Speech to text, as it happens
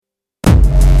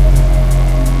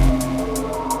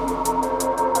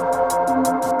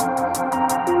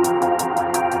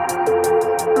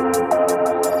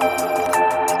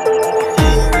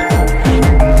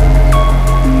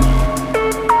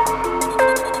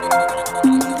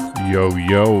Yo,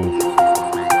 yo.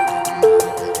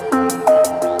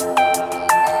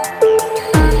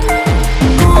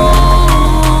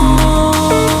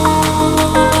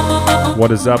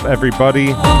 What is up,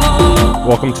 everybody?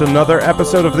 Welcome to another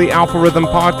episode of the Alpha Rhythm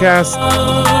Podcast.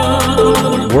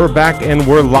 We're back and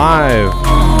we're live.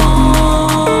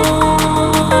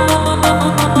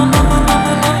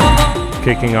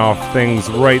 Kicking off things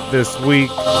right this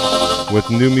week with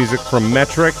new music from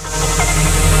Metric.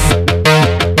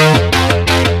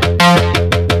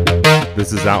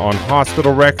 This is out on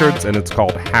Hospital Records and it's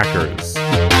called Hackers.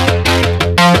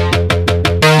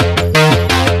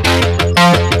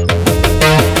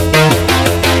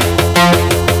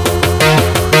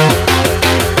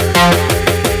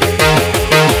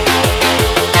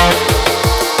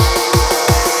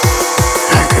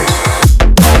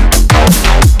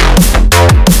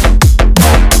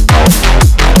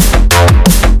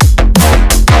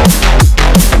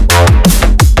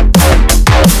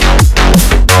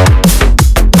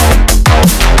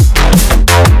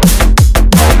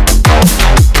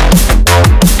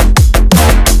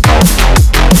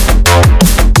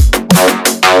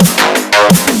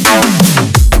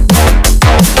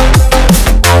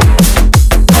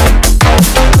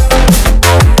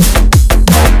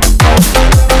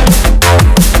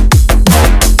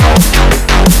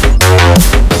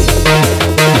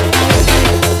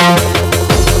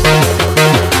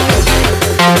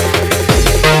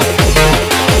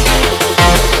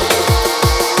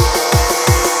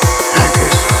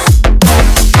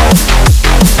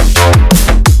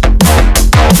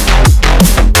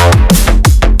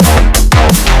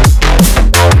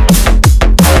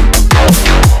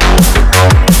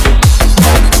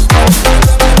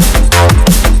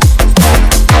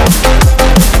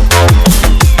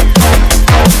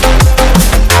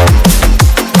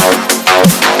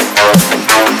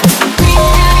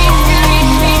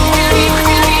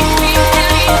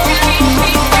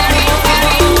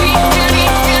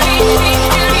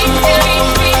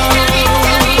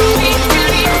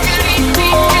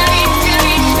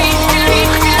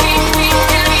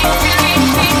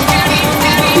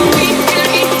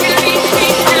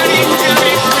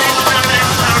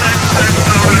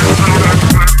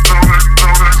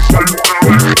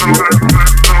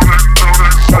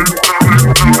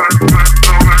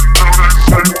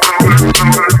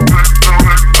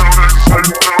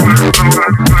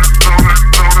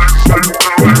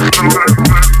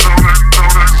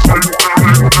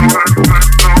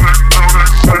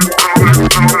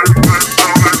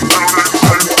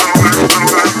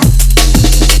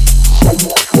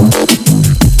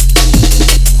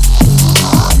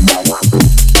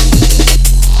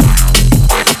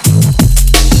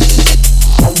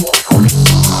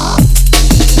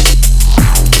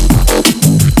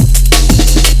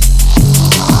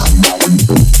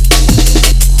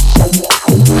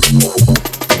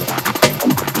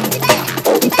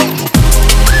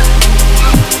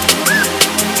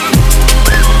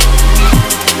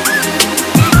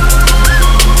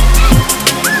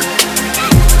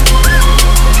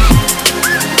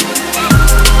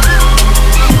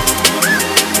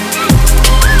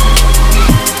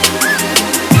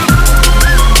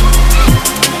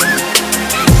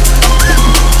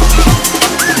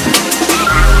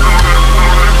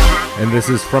 This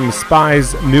is from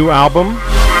Spy's new album,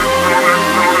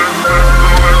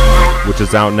 which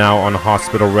is out now on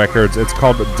Hospital Records. It's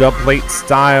called Dubplate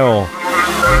Style,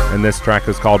 and this track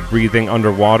is called Breathing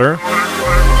Underwater.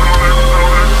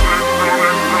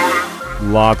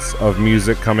 Lots of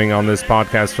music coming on this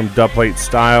podcast from Dubplate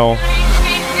Style.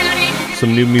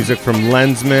 Some new music from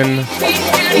Lensman,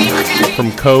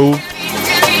 from Cove,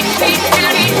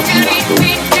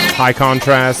 High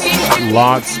Contrast,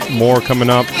 lots more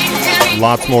coming up.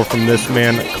 Lots more from this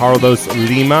man, Carlos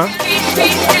Lima,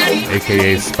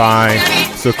 aka Spy.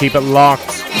 So keep it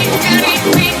locked.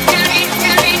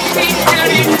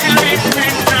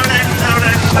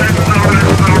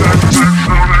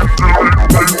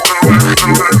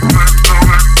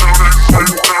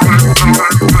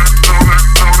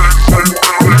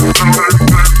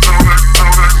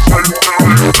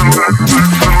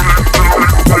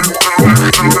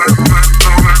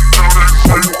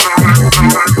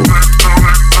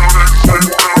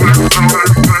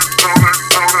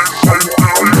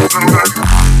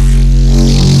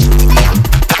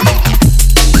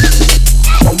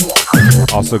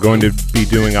 Also going to be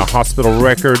doing a Hospital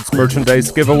Records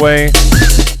merchandise giveaway.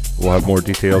 We'll have more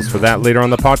details for that later on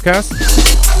the podcast.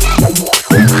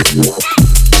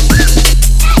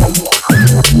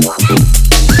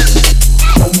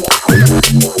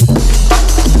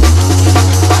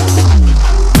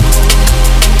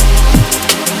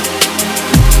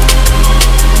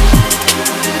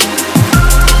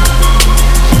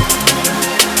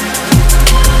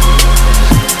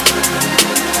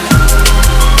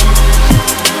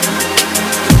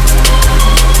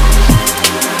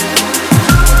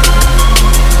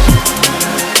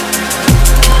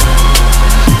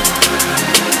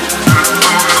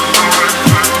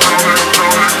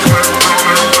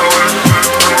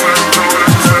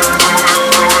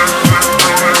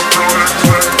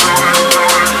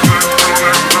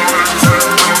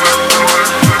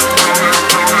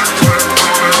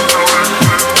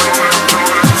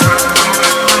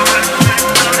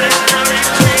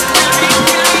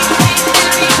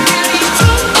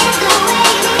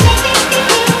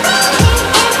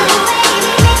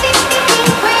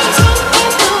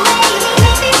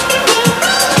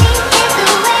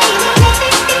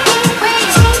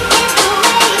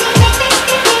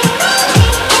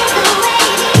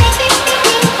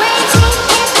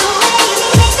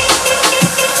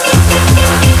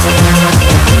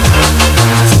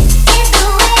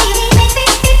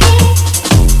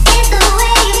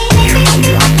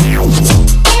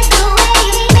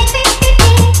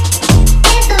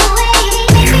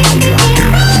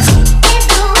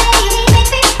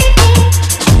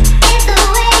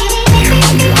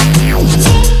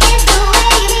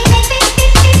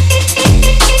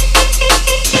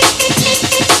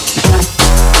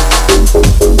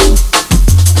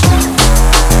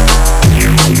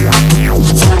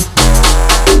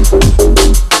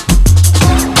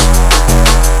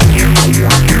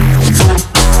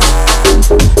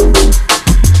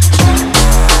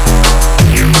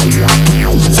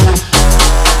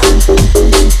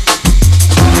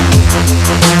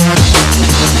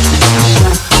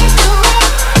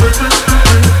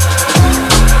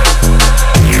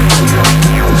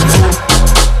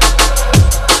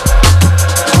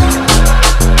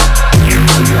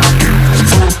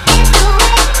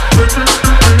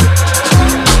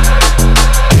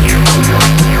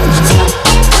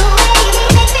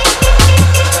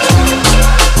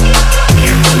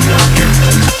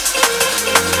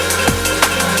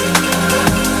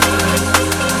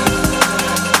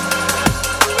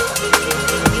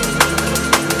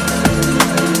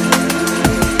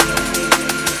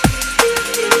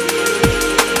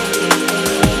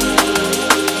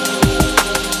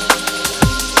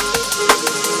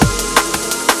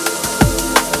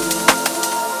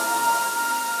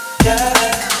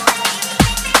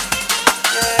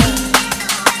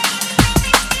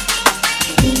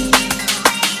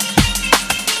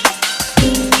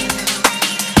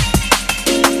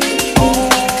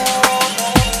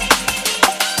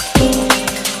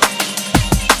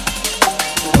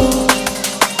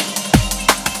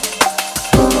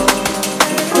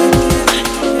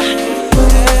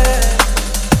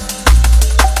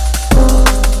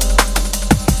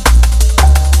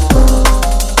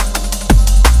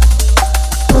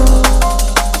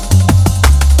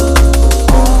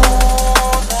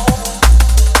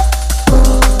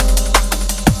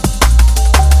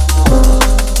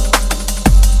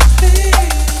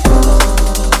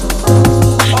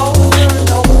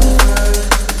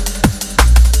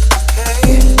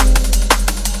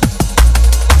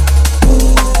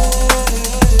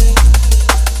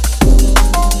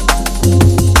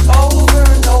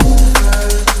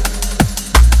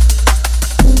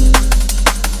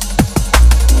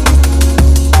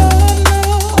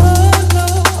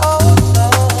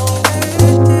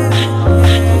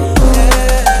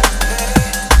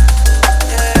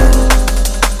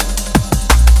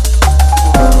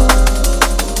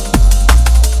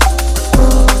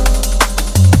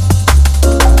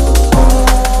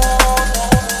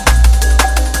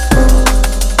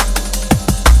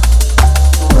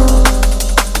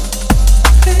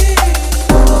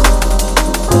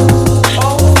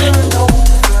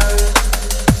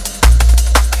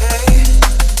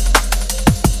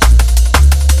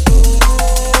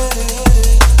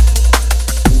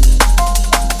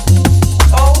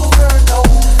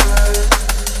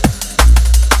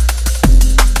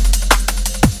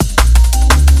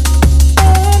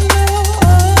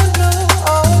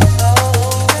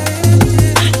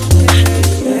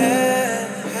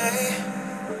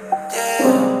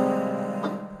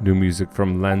 New music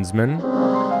from Lenzman.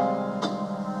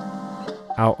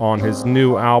 Out on his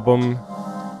new album,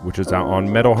 which is out on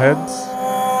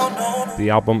Metalheadz.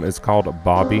 The album is called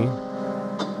Bobby.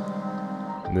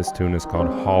 And this tune is called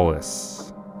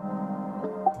Hollis.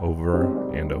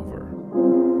 Over and over.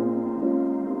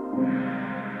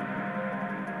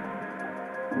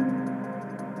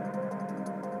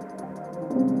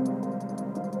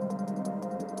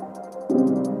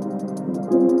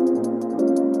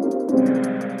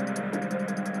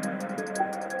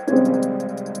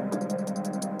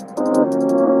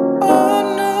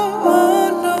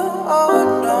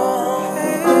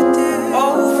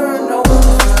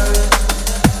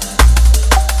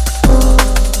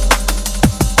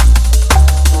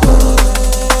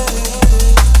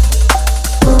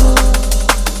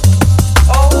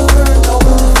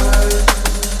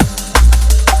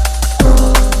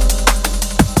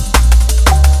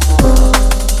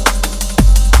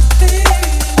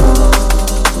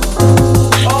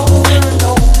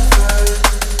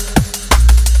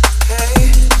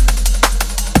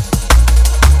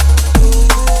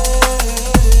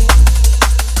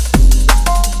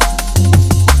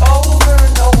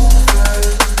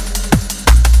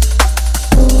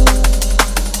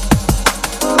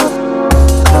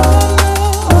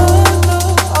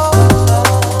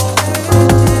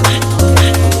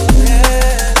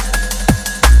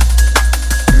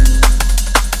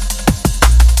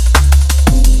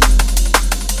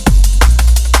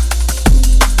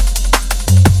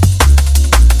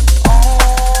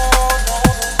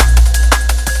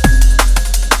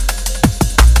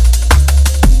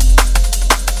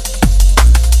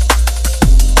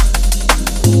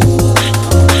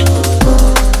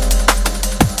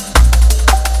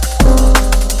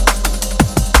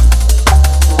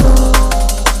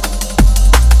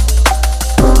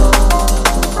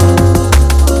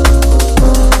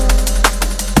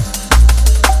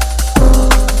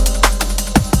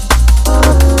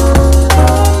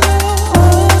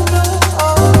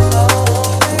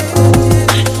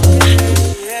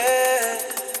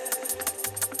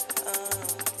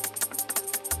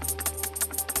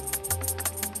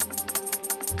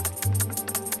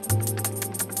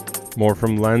 More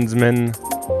from Lenzman.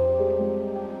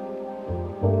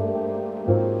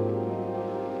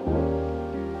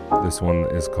 This one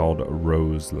is called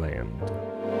Roseland.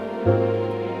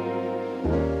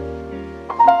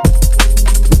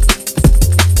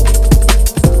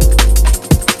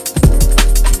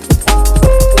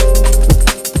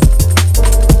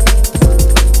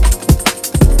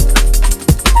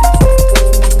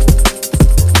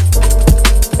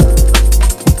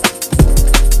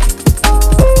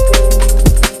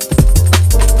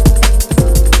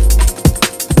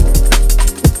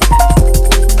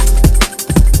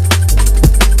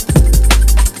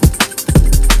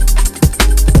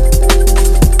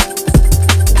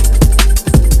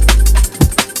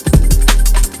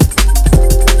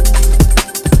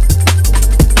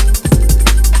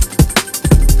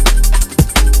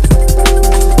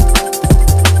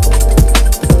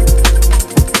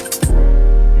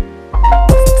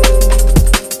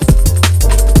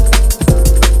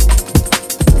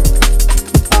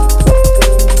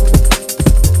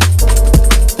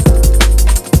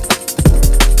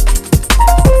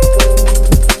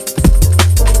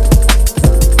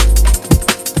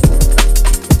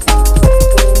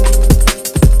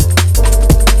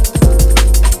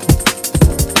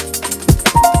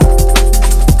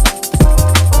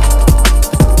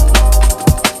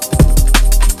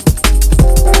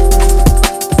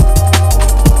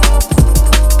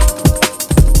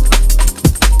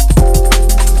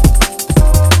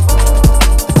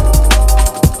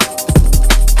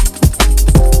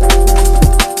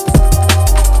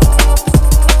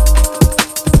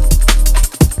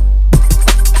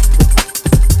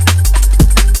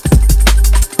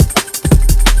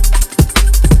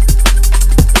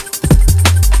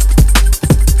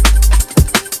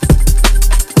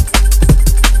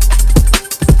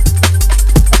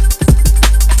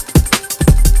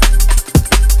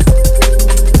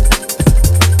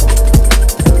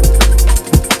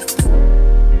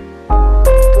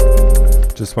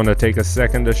 Just want to take a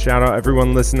second to shout out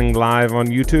everyone listening live on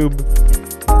YouTube.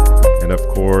 And of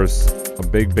course, a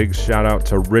big shout out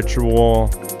to Ritual,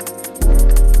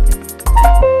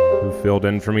 who filled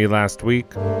in for me last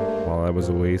week while I was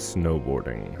away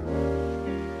snowboarding.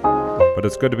 But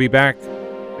it's good to be back.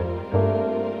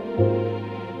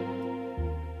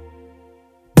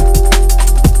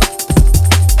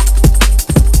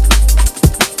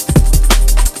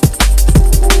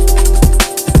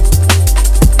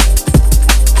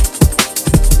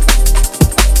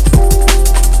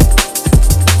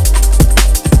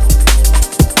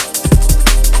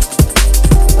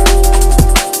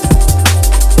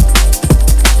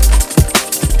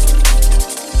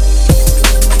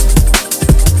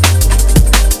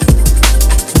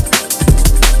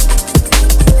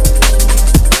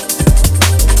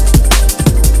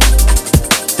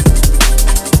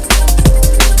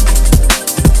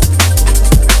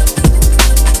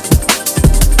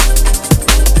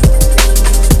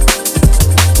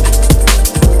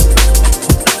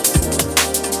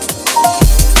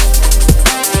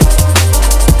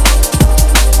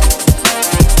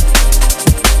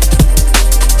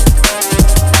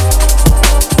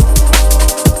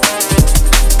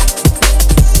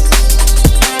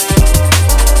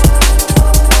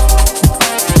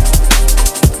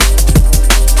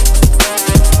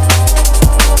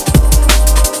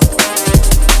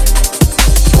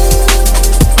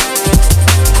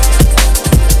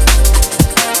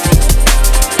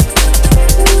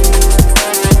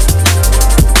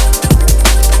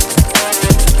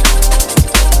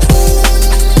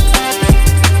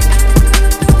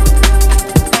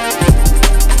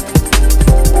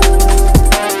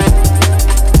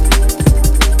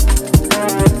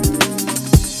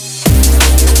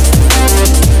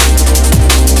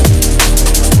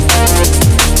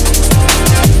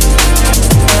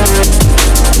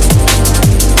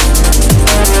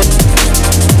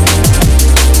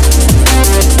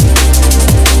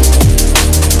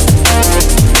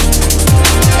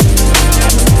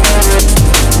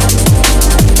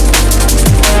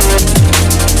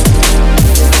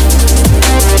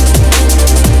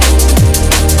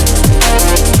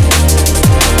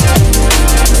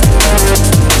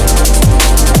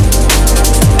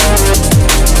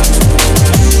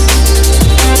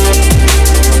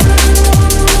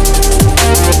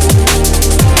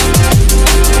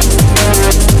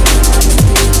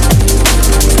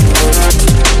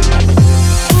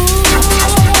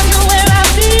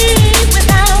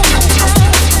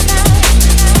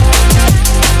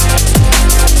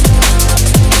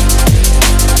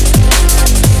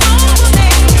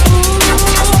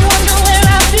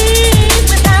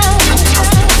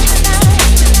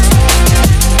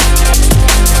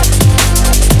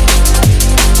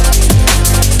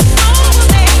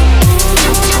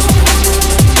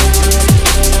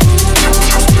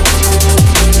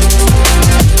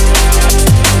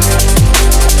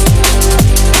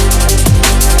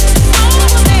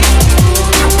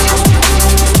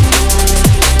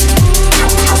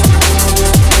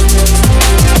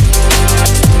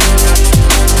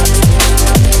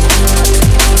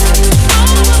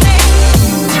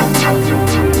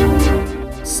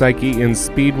 Psyche and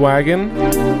Speedwagon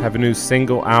have a new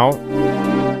single out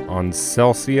on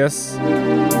Celsius.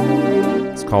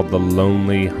 It's called the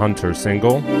Lonely Hunter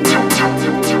single.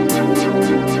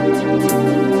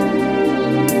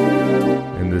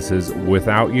 And this is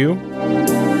Without You.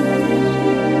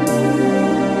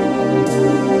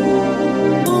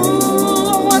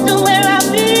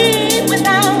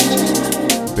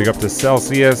 Big up to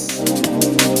Celsius,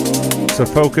 to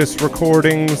Focus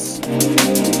Recordings.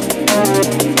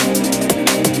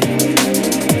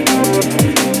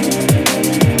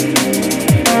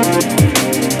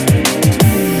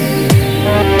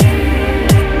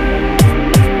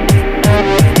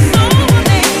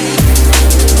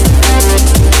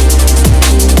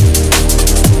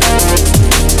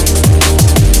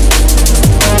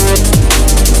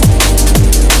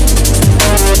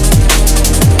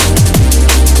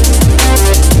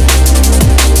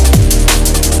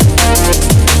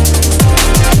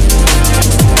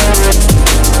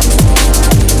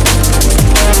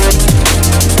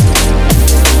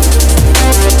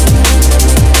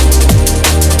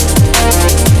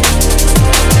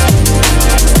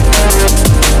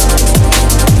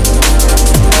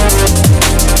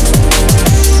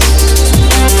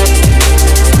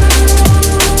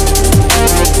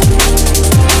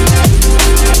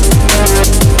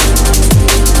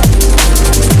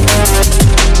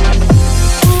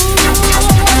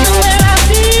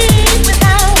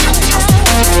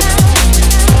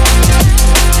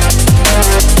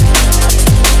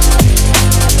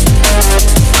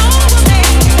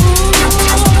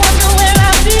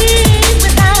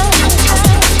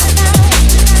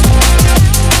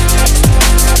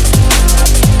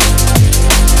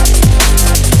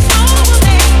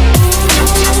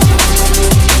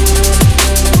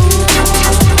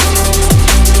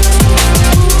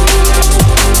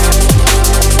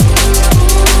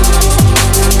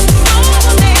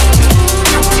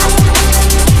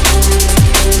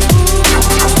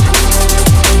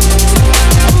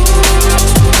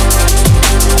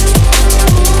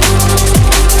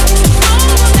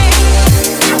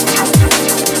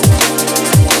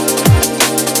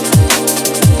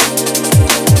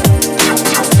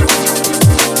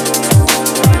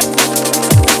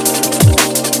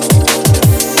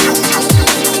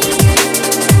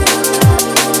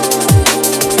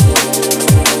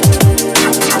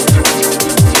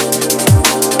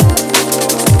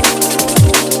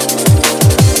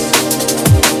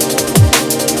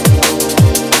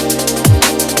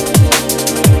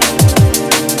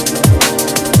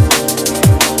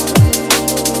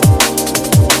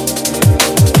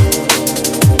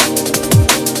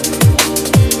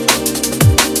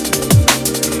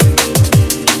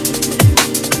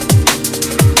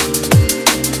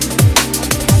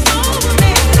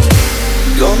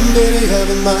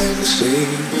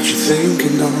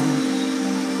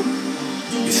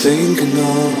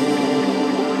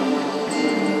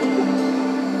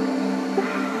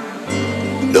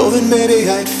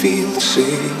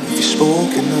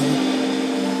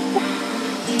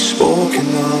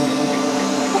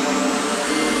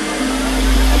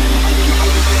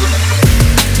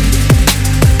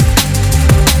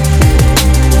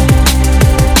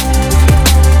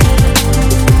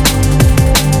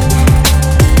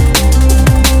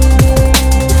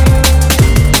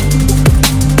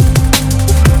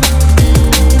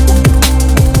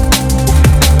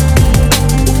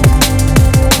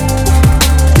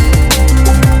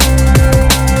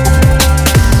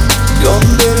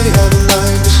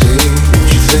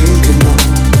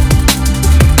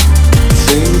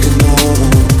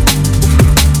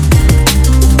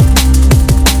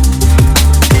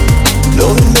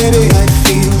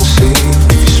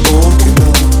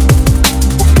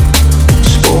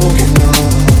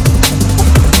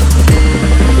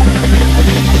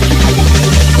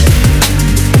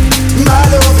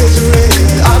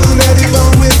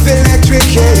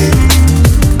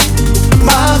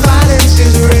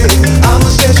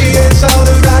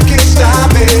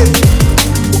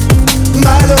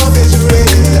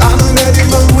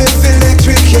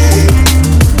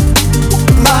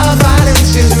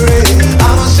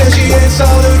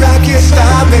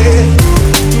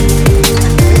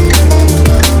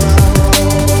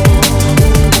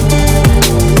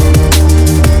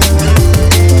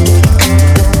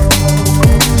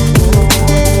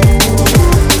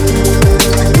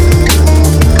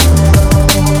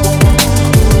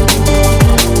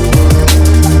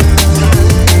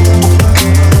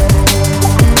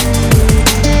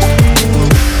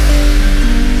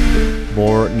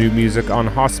 Music on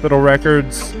Hospital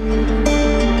Records.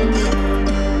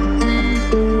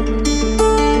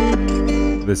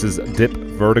 This is Dip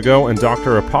Vertigo and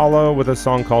Dr. Apollo with a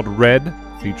song called Red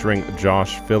featuring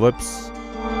Josh Phillips.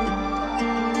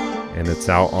 And it's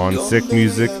out on Sick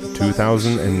Music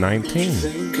 2019.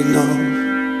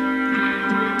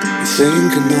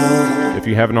 If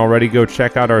you haven't already, go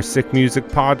check out our Sick Music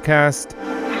podcast.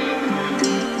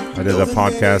 I did a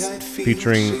podcast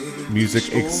featuring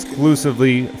music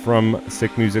exclusively from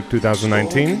Sick Music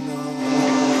 2019.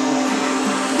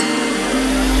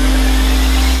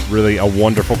 Really a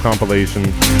wonderful compilation.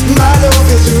 My love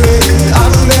is red,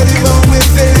 I'm ready to run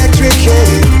with electric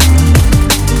head.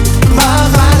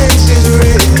 My violence is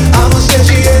red, I'm a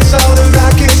sentient soul and I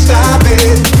can't stop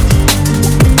it.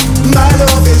 My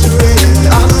love is red,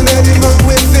 I'm ready to run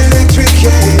with electric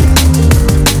head.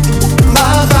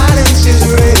 My violence is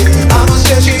red, I'm a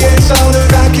sentient soul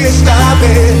and I can't stop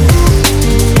it.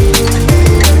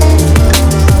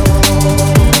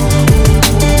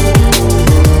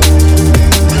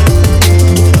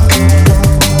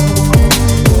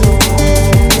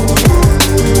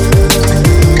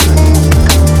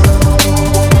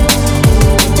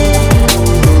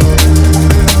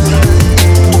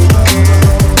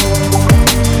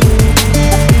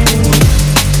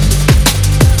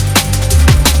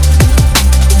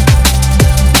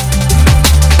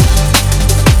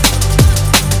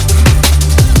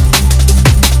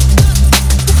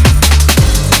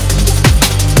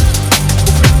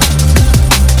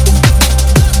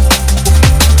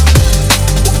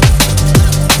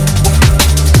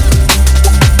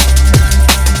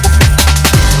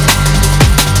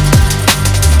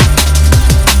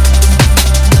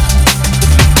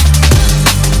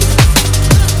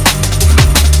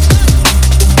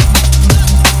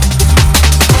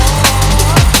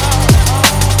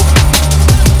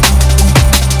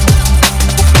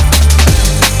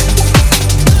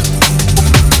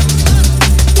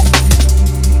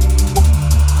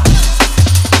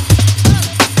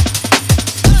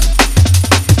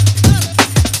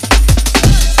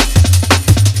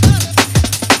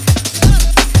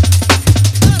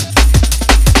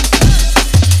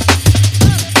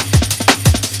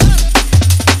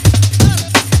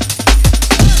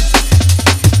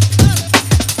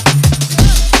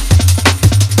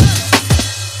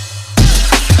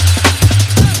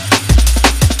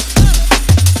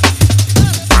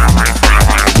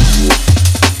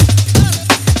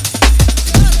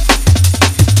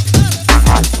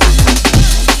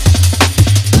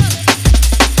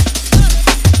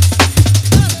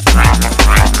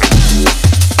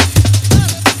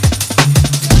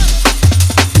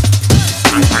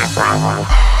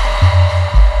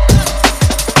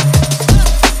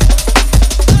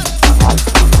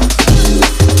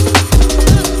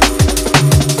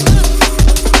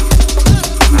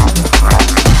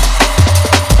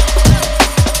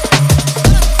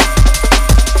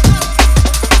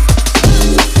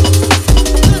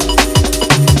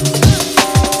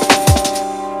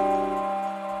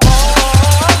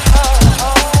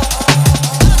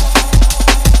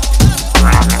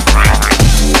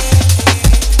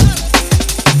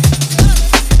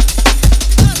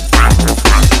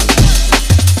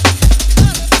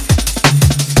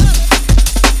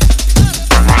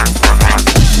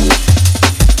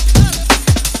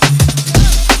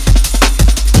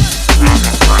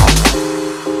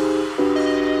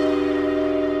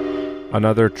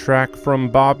 Another track from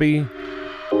Bobby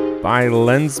by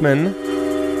Lensman.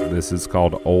 This is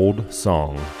called Old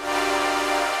Song.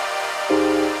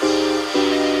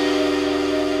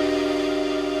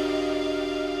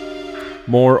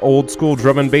 More old school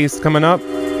drum and bass coming up.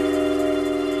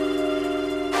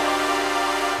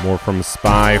 More from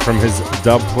Spy from his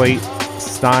dubplate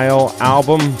style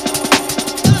album.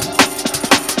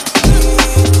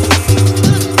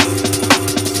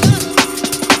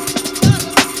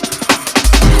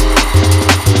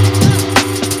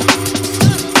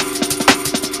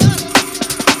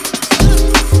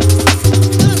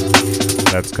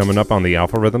 That's coming up on the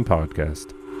Alpha Rhythm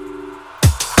Podcast.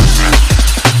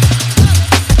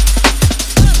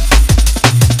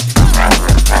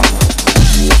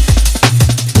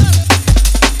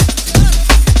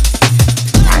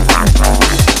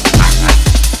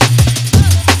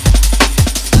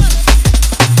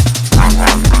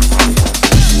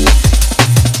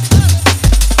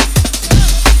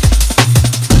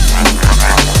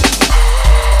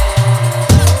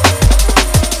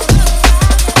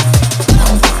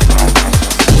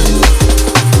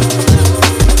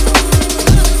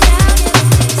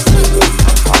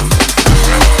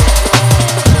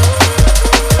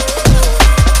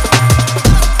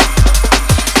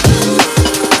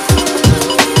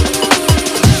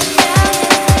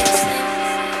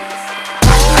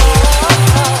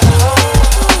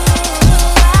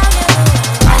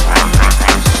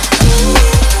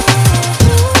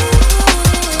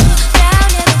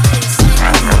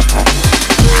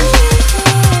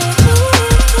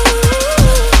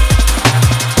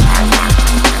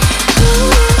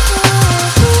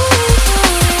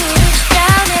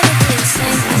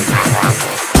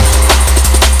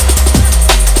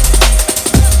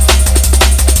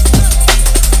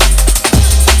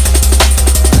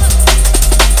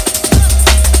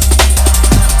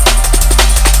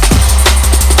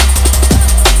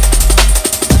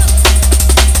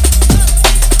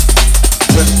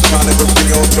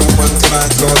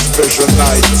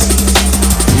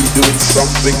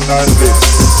 something like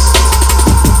this.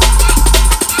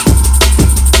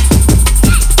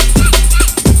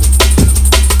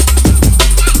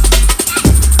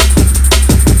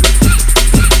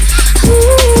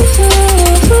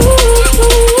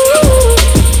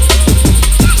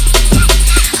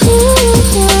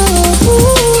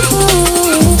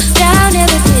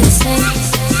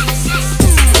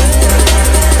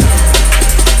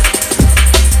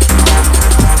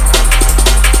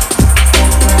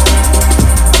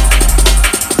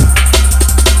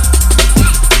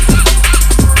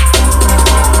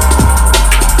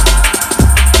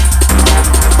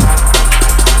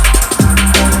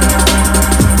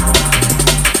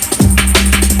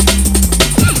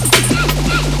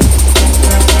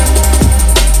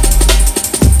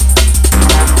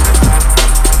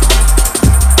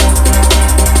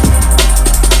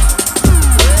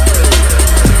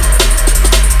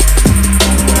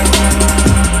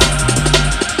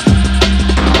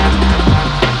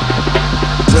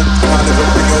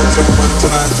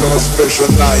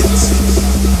 Special night,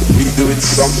 we doing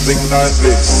something like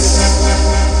this.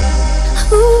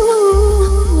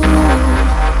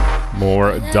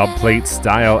 More dub plate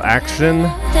style action.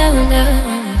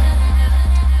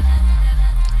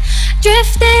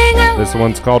 This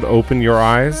one's called Open Your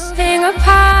Eyes.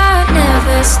 Apart,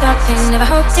 never stopping, never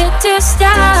hoped it to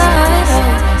start.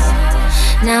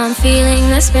 Now I'm feeling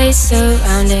the space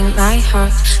surrounding my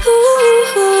heart.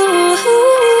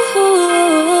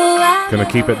 Gonna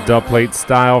keep it dub plate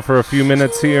style for a few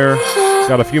minutes here.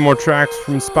 Got a few more tracks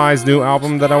from Spy's new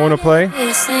album that I want to play.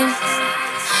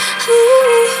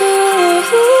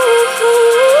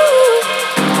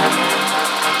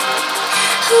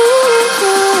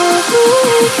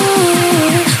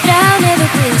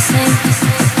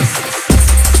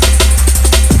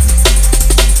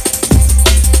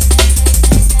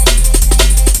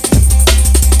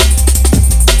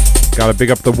 Gotta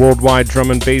big up the worldwide drum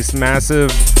and bass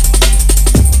massive.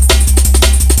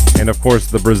 And of course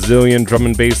the Brazilian drum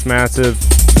and bass massive.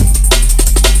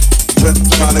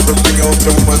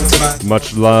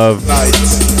 Much love.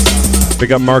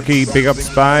 Big up Marky, big up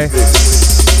Spy.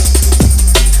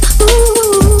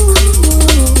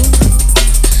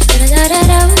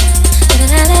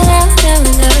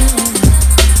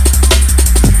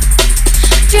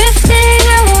 Drifting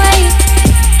away,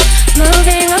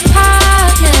 moving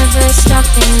apart, never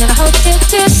stopping, never hoped it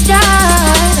to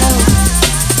start.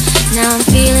 Now I'm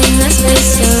feeling the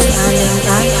space surrounding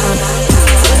my heart.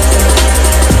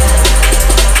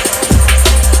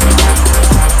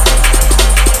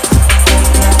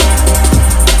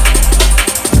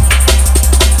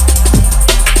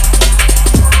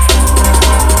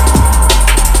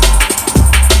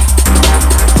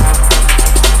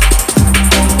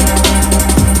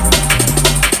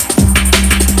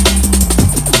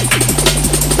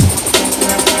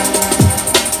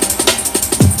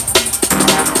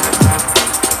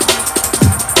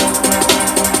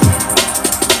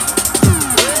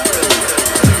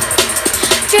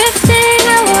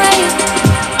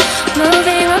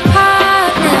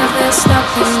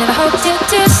 Never hoped it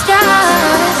to start.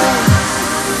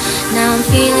 Now I'm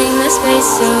feeling the space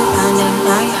surrounding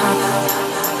my heart.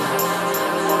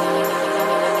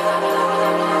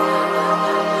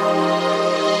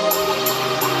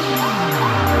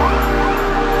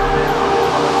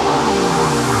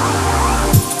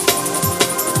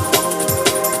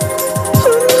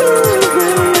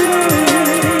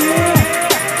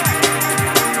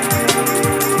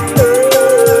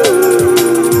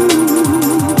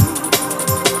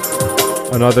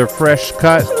 Another fresh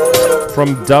cut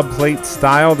from Dub Plate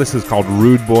Style. This is called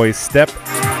Rude Boy Step,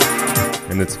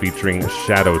 and it's featuring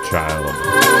Shadow Child.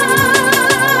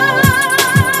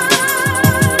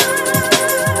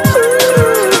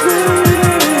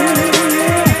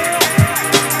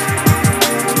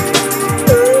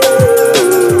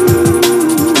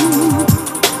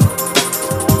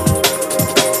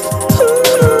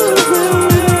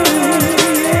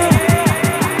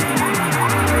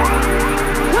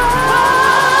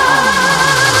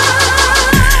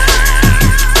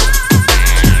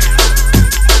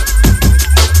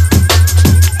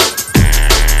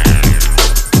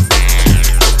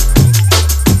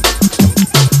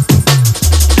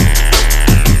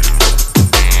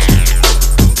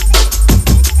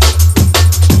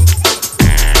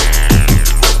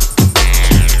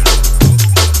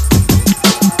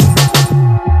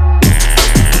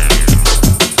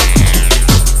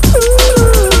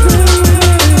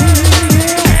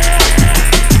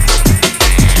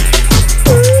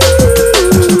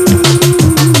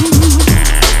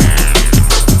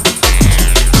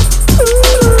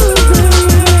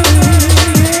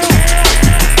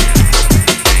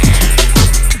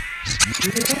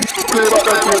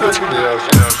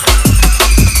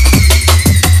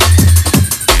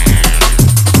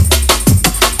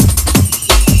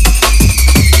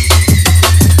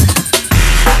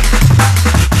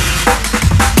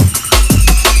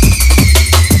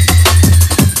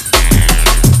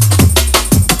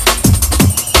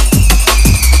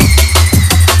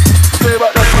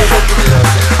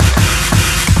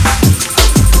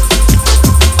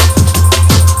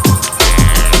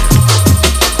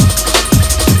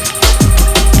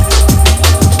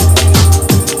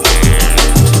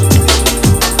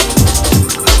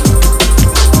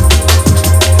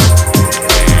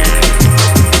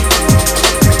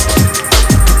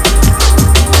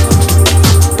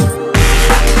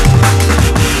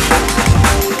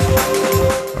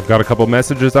 Got a couple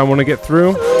messages I want to get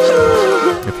through.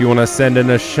 If you want to send in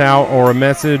a shout or a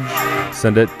message,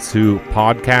 send it to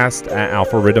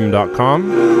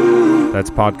podcast@alphariddim.com. That's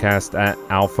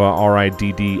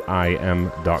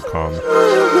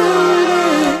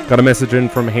podcast@alphariddim.com. Got a message in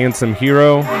from Handsome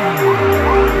Hero.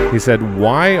 He said,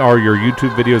 "Why are your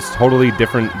YouTube videos totally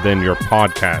different than your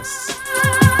podcasts?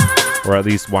 Or at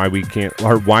least why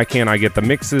can't I get the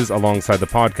mixes alongside the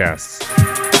podcasts?"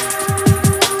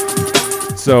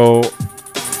 So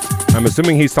I'm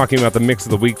assuming he's talking about the Mix of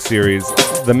the Week series.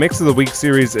 The Mix of the Week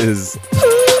series is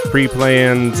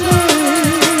pre-planned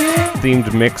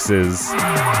themed mixes,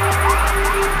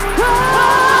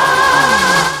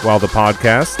 while the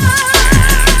podcast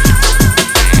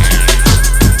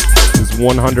is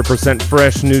 100%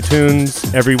 fresh new tunes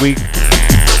every week.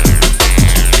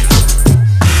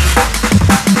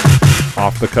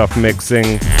 Off the cuff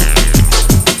mixing.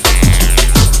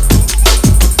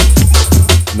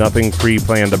 Nothing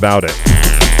pre-planned about it.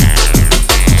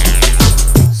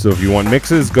 So if you want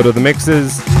mixes, go to the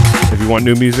mixes. If you want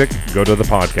new music, go to the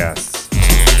podcasts.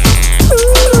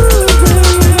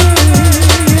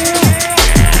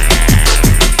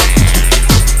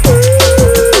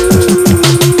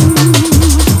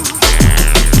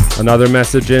 Another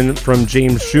message in from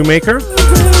James Shoemaker,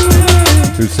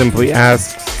 who simply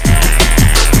asks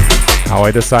how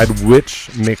I decide which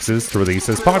mixes to release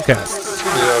as podcasts.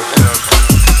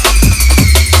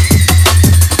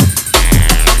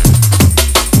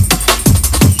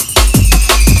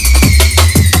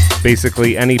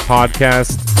 Basically, any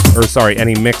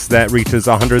any mix that reaches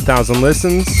 100,000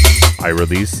 listens, I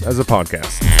release as a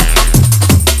podcast.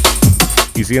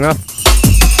 Easy enough.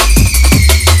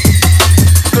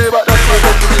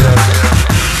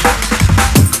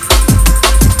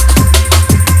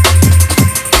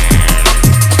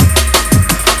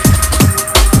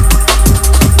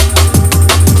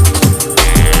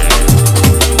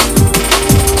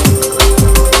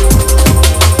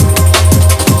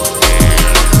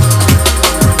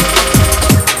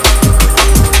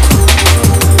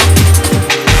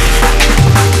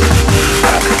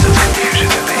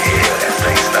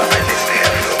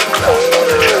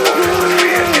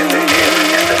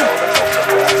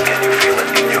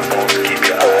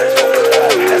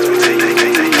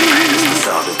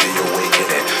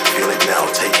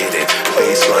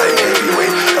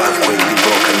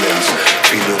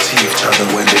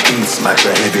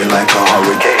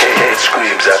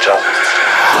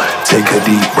 Take a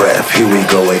deep breath, here we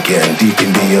go again. Deep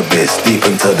in the abyss, deep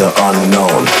into the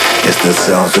unknown. It's the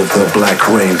sounds of the black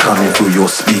rain coming through your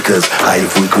speakers. High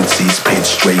frequencies pitch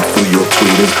straight through your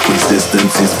tweeters.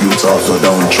 Resistance is futile, so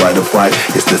don't try to fight.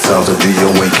 It's the sounds of the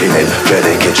awakening.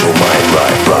 Better get your mind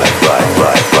right.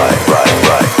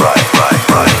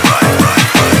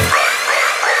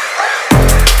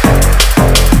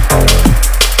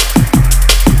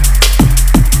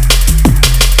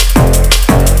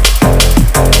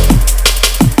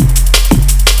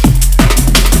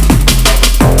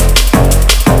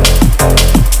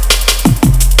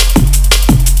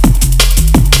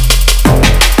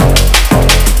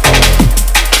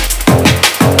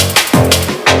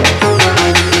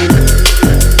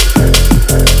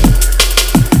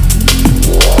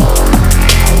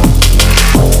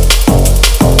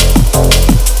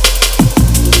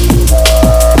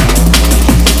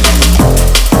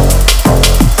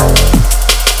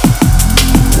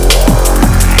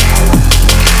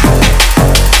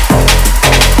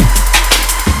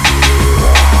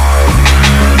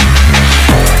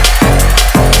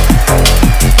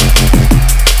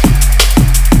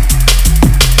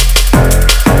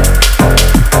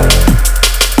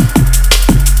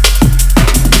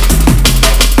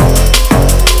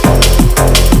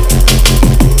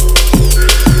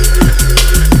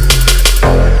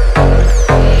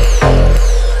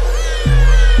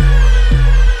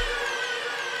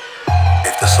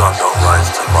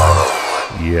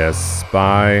 Yes,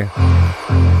 Spy.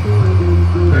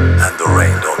 And the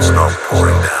rain don't stop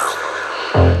pouring down.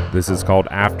 This is called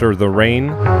After the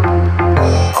Rain.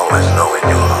 Always know in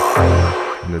your heart.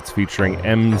 And it's featuring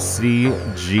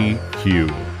MCGQ.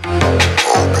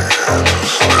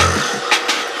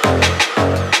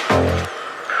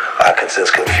 I can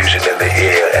sense confusion in the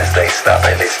air as they stop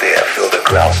and they stare. Feel the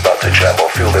ground start to tremble,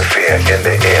 feel the fear in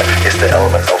the air. It's the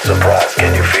element of surprise.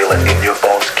 Can you feel it in your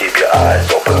bones? Keep your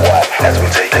eyes open wide as we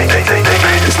take.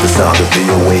 It's the sound of the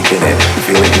awakening.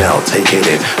 Feel it now, taking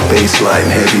it. Bassline,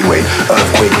 heavyweight,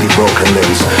 earthquakely broken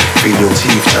limbs. Feel your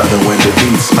teeth chatter when the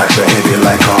beat smacks your heavy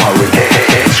like a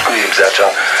hurricane. Screams at ya.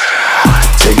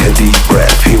 Take a deep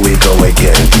breath, here we go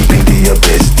again. Deep in the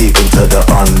abyss, deep into the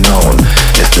unknown.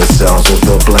 It's the sounds of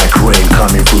the black rain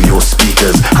coming through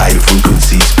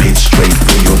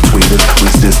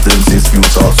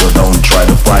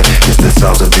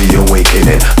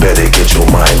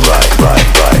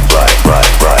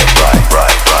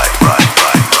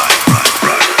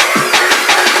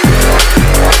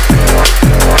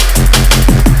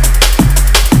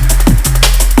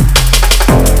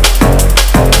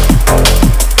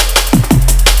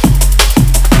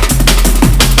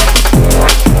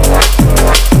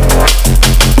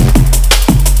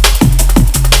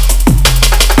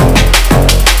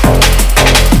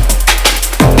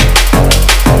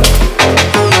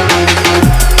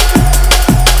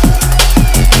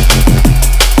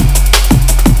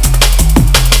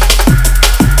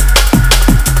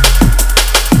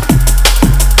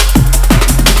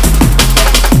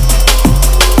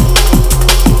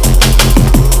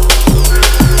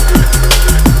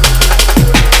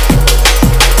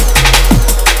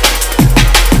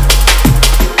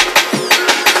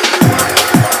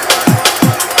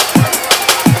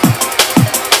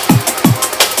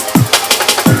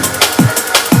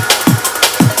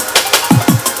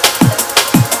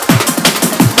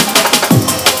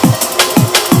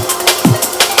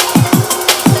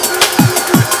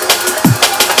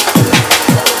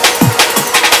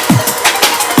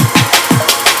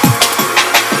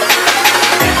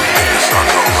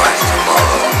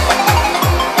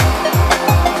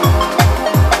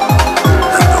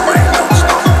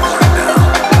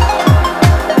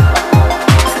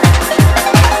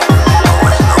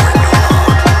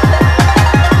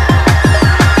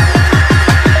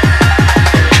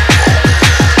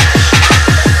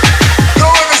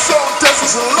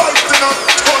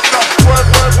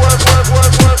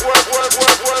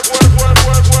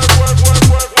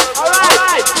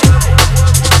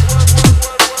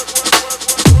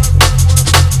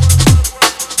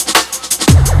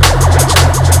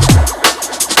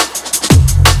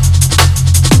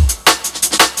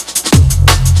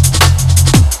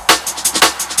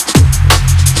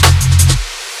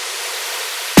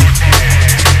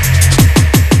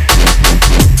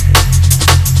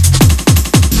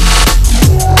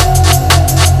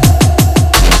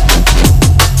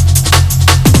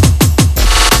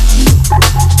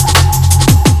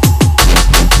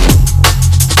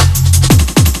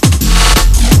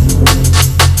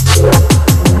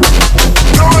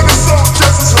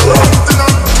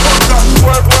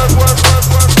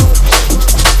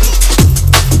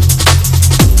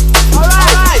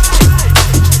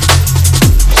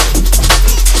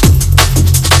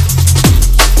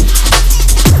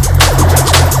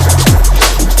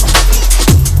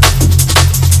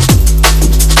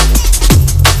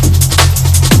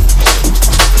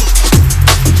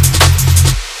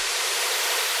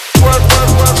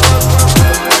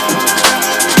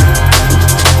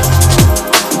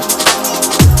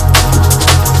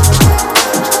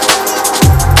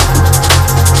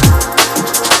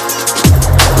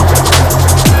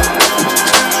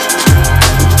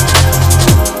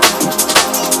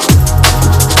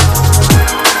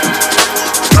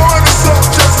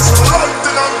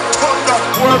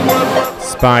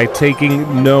By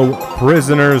taking no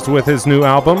prisoners with his new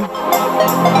album.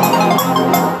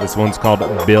 This one's called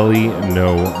Billy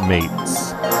No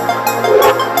Mates.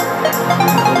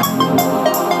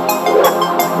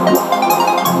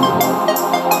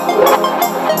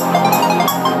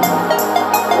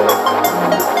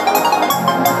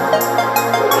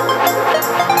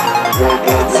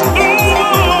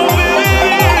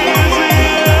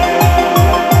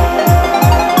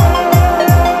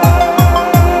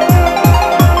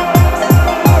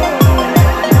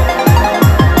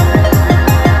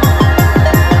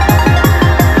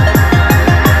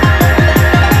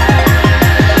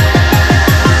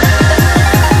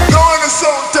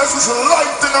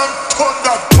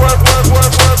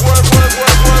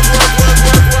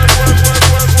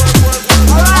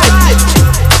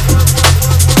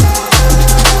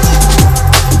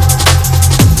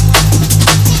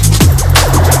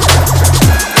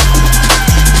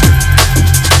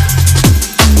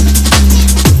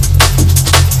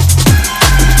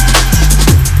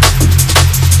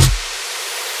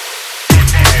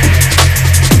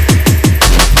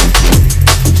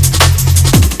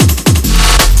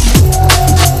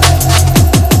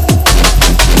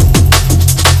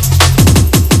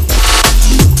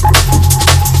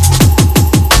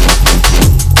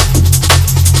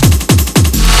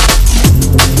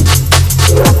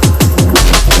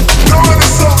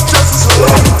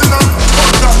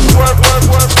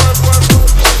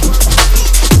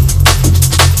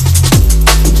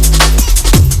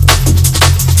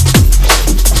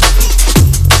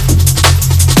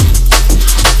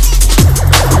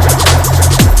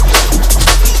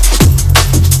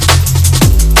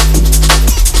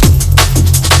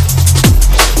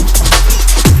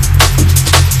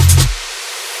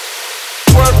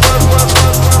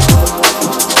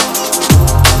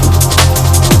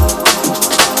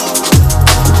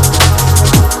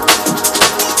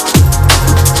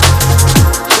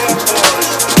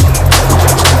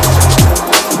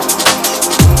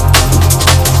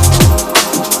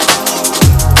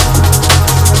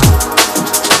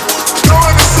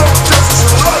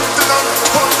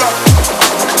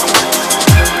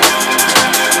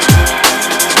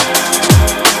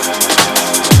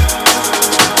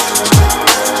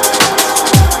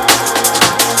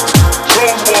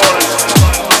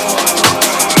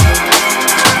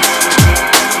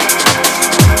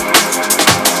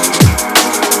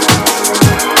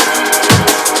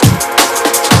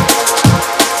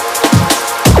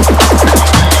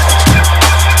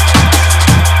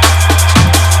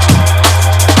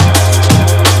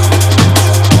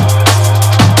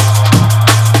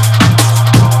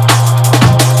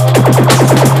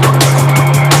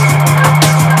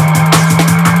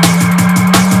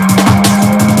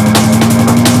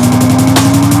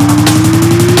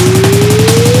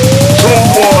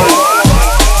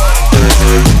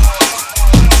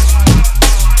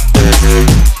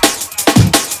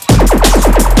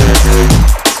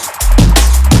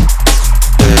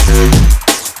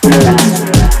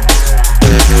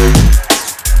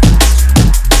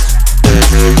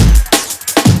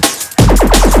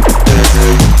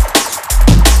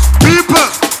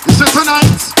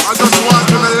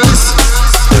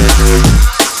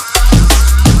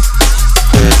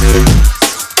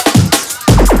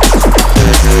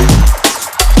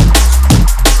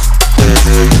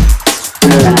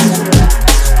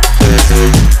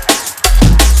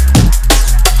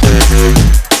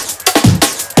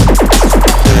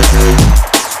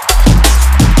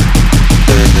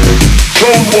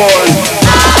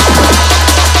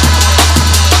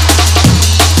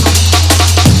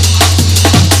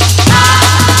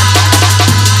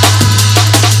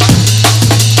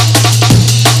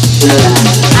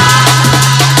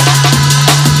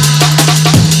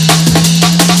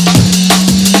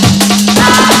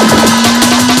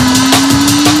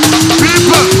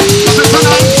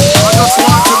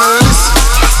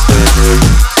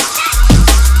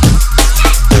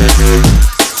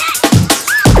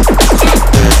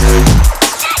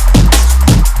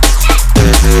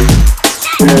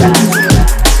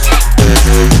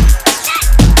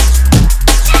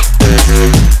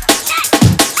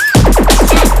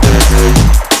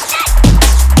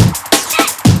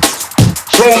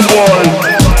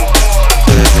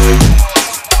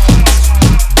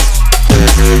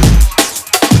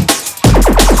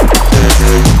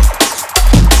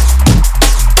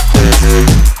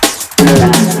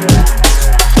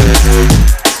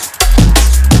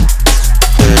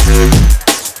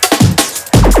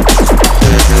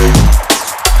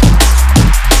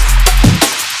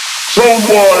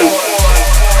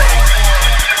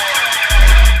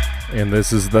 And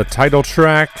this is the title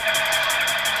track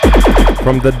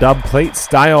from the Dubplate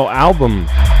Style album.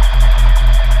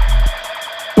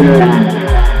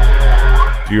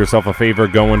 Do yourself a favor,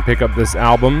 go and pick up this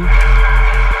album.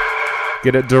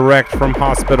 Get it direct from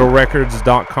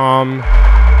hospitalrecords.com.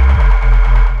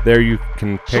 There you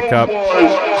can pick up,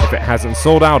 if it hasn't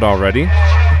sold out already,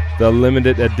 the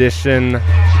limited edition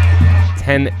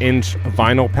 10-inch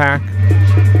vinyl pack.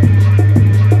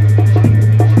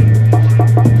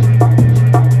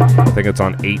 I think it's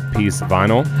on 8-piece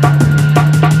vinyl.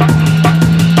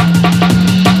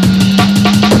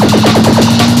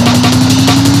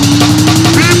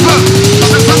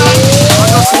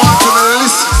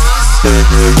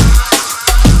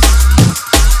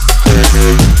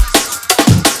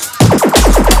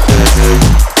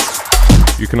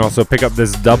 You can also pick up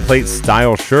this Dubplate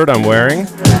Style shirt I'm wearing.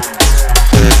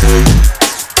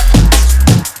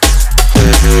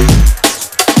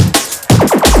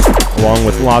 Along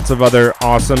with lots of other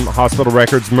awesome Hospital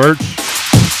Records merch.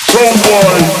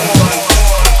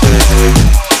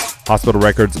 Hospital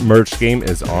Records merch game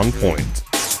is on point.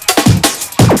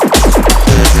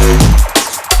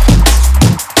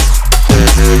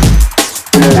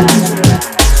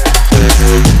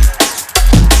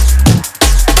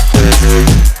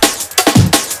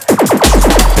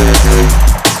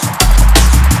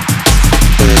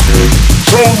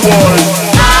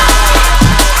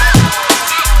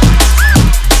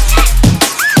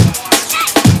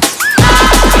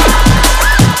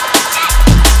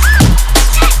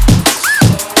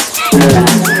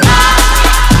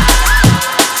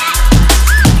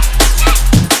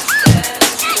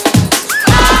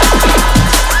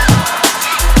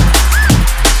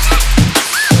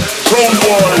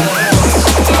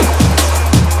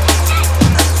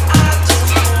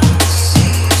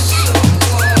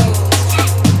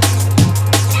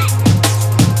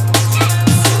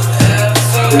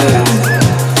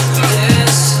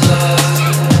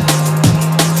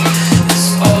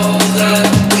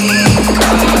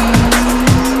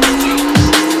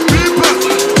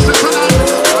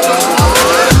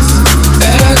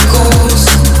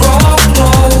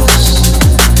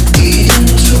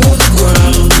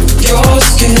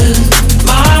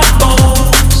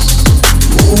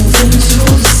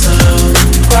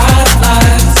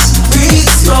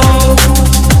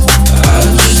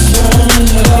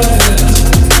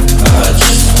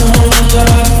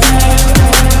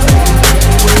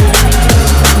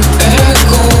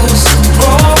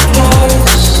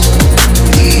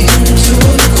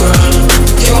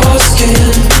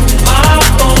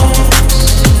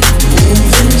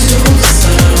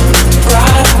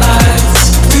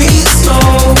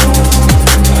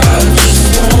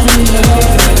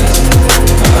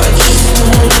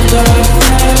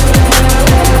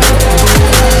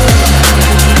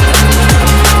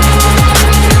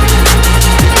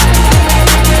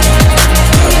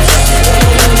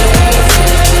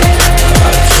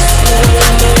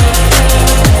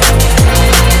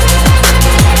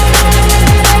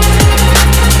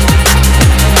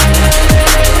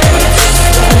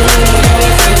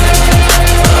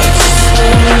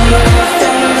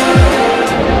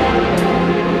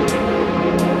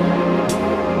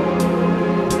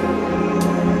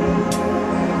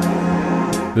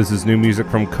 This is new music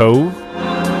from Cove,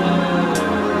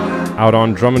 out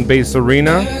on Drum and Bass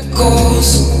Arena.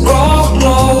 It's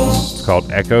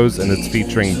called Echoes, and it's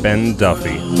featuring Ben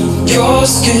Duffy. Your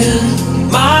skin,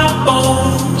 my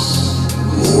bones,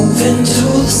 moving to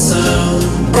the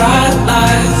sound, bright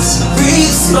lights, breathe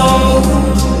slow.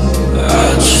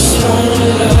 I just wanna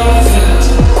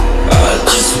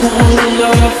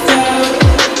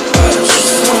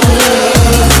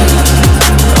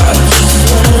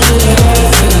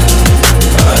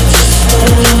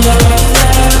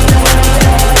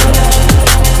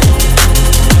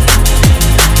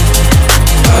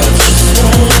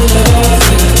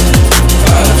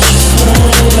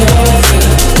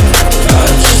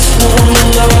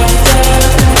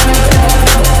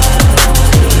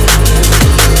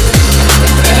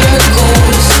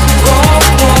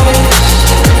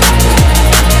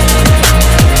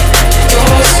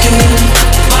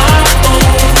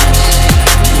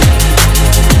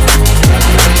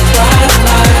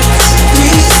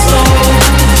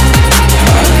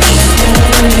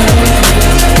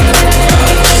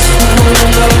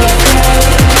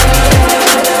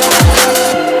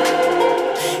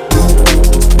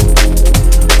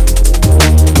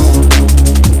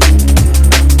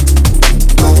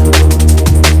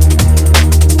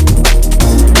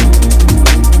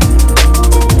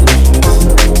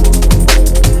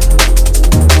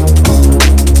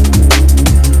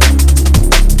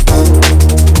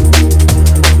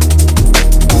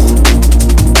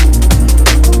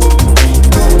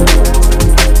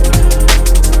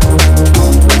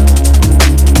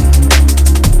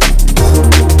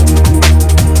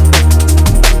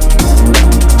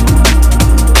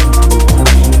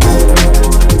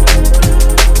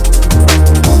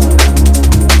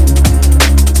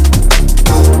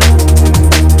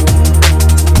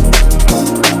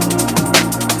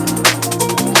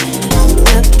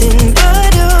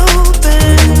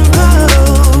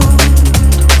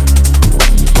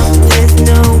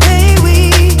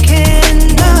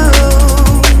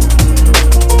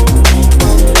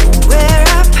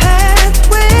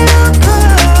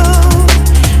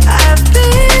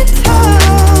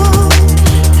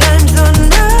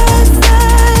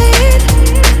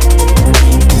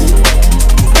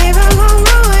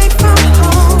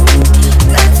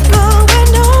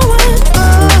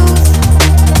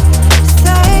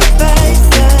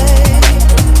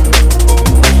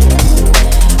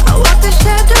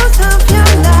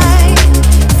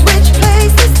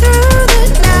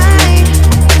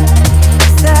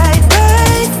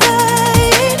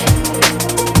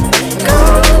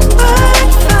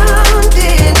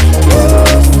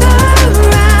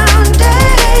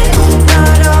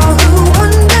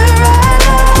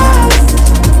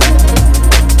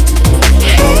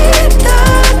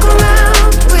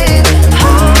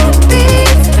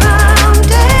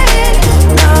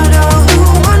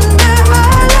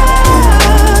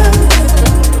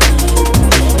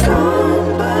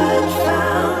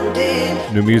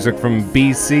New music from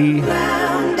BC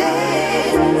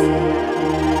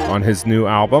on his new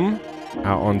album,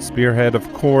 out on Spearhead,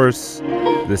 of course.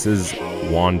 This is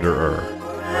Wanderer.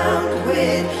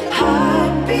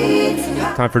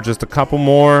 Time for just a couple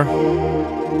more.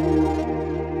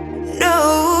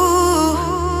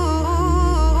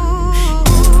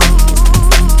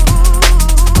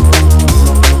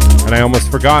 And I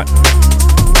almost forgot.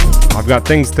 I've got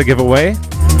things to give away.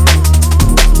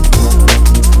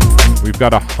 We've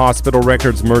got a Hospital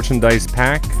Records merchandise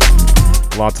pack.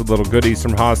 Lots of little goodies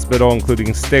from Hospital,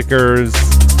 including stickers,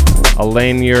 a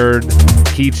lanyard,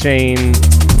 keychain,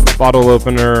 bottle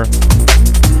opener.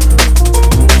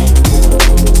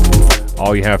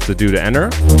 All you have to do to enter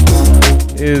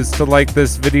is to like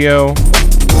this video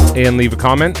and leave a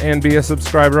comment and be a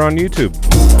subscriber on YouTube.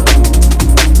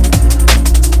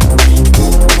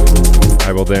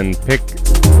 I will then pick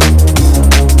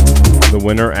the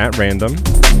winner at random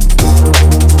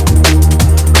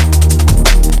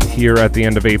here at the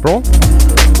end of April.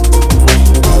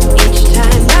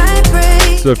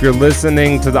 So if you're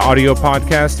listening to the audio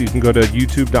podcast, you can go to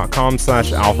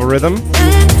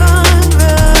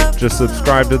youtube.com/alpharhythm. Just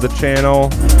subscribe to the channel,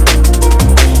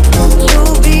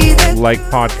 like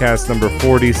podcast number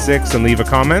 46, and leave a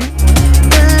comment,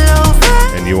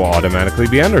 and you will automatically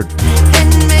be entered.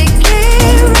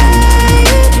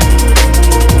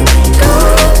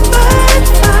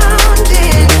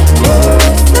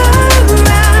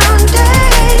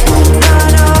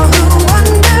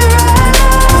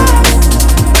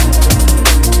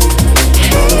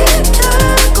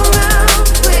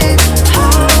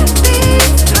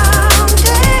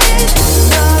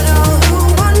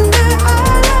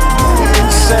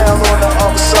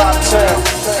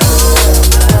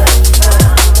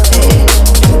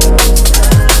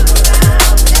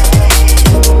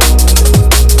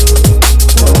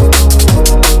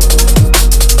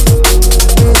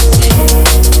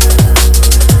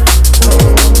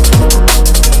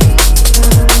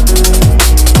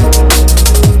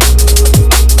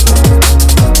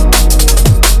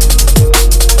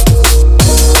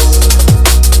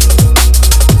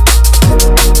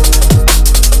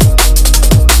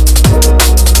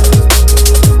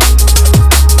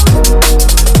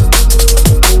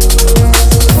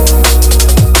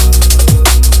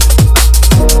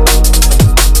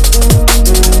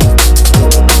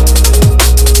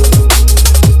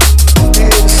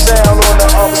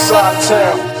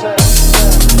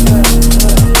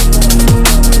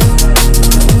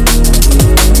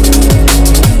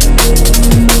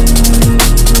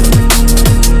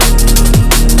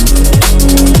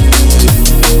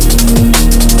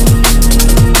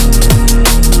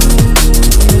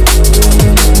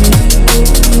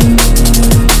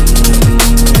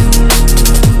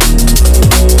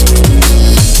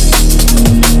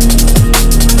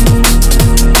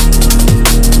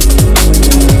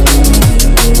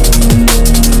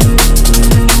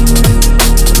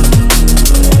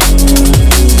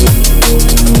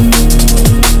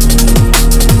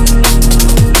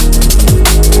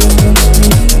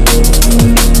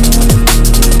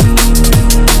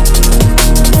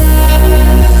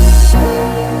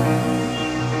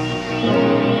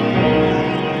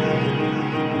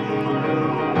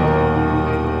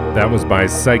 That was by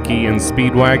Psyche and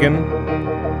Speedwagon.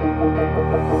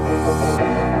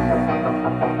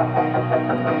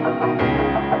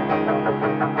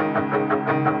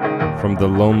 From the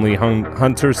Lonely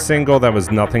Hunter single, that was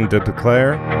Nothing to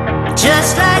Declare.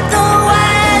 Just like the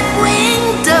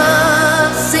white-winged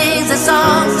dove sings a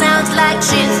song, sounds like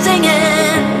she's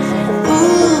singing.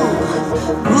 Ooh,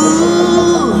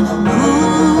 ooh,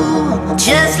 ooh.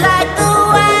 Just like the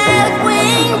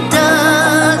white-winged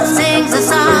dove sings a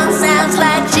song, sounds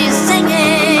like she's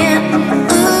singing.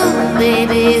 Ooh,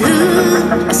 baby,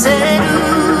 ooh, I said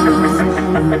ooh.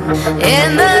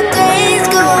 And the days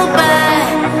go by,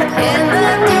 and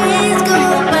the days go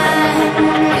by,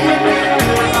 and the days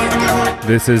go by.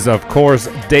 This is, of course,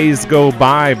 Days Go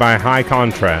By High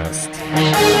Contrast.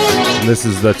 And this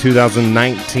is the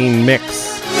 2019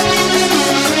 mix.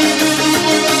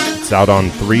 It's out on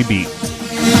 3 Beat.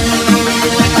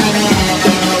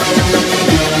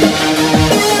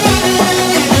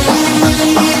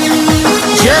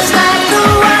 Just like the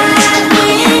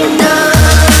white-winged dove.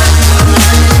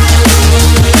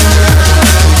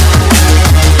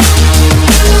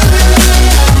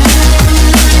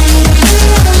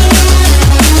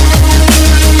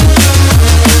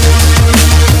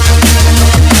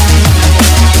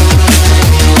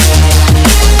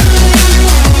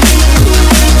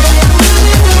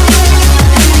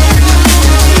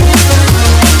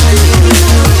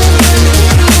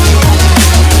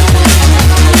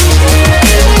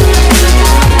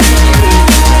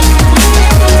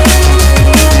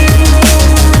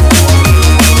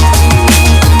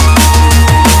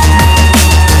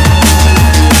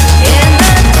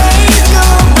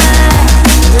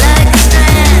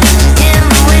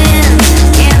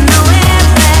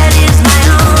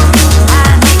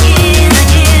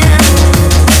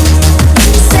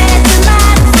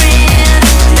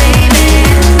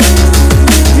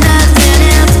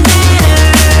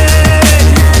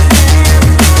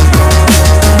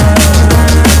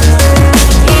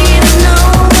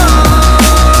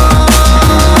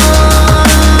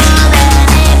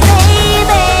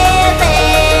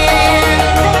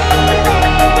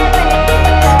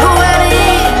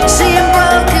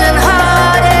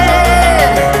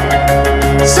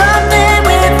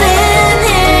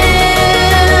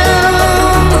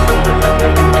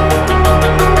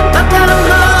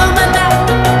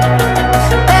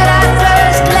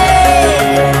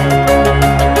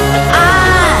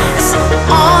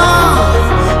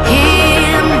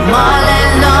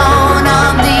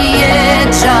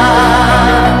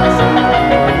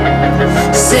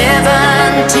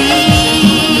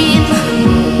 17.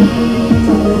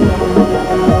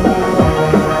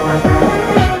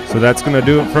 So that's gonna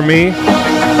do it for me.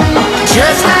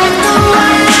 Just like the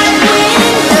wild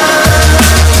wind does.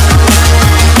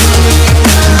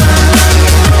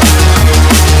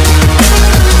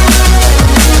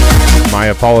 My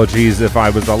apologies if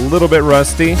I was a little bit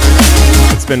rusty.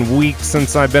 It's been weeks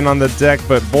since I've been on the deck,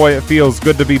 but boy, it feels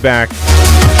good to be back.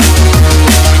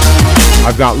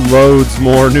 I've got loads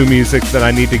more new music that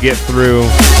I need to get through.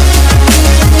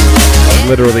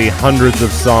 Literally hundreds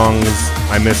of songs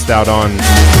I missed out on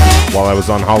while I was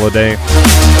on holiday.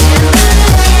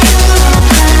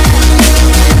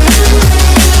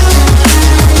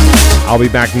 I'll be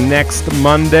back next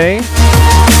Monday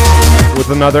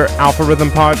with another Alpha Rhythm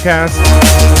podcast.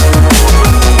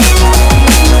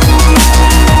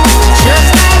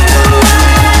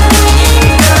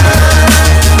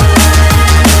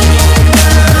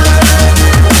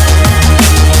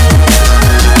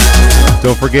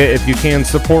 Don't forget, if you can,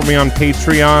 support me on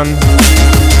Patreon.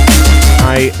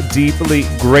 I deeply,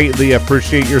 greatly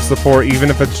appreciate your support,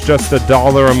 even if it's just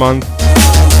 $1 a month.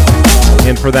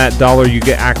 And for that $1, you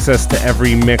get access to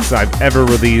every mix I've ever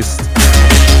released.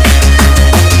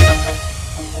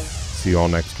 See you all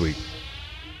next week.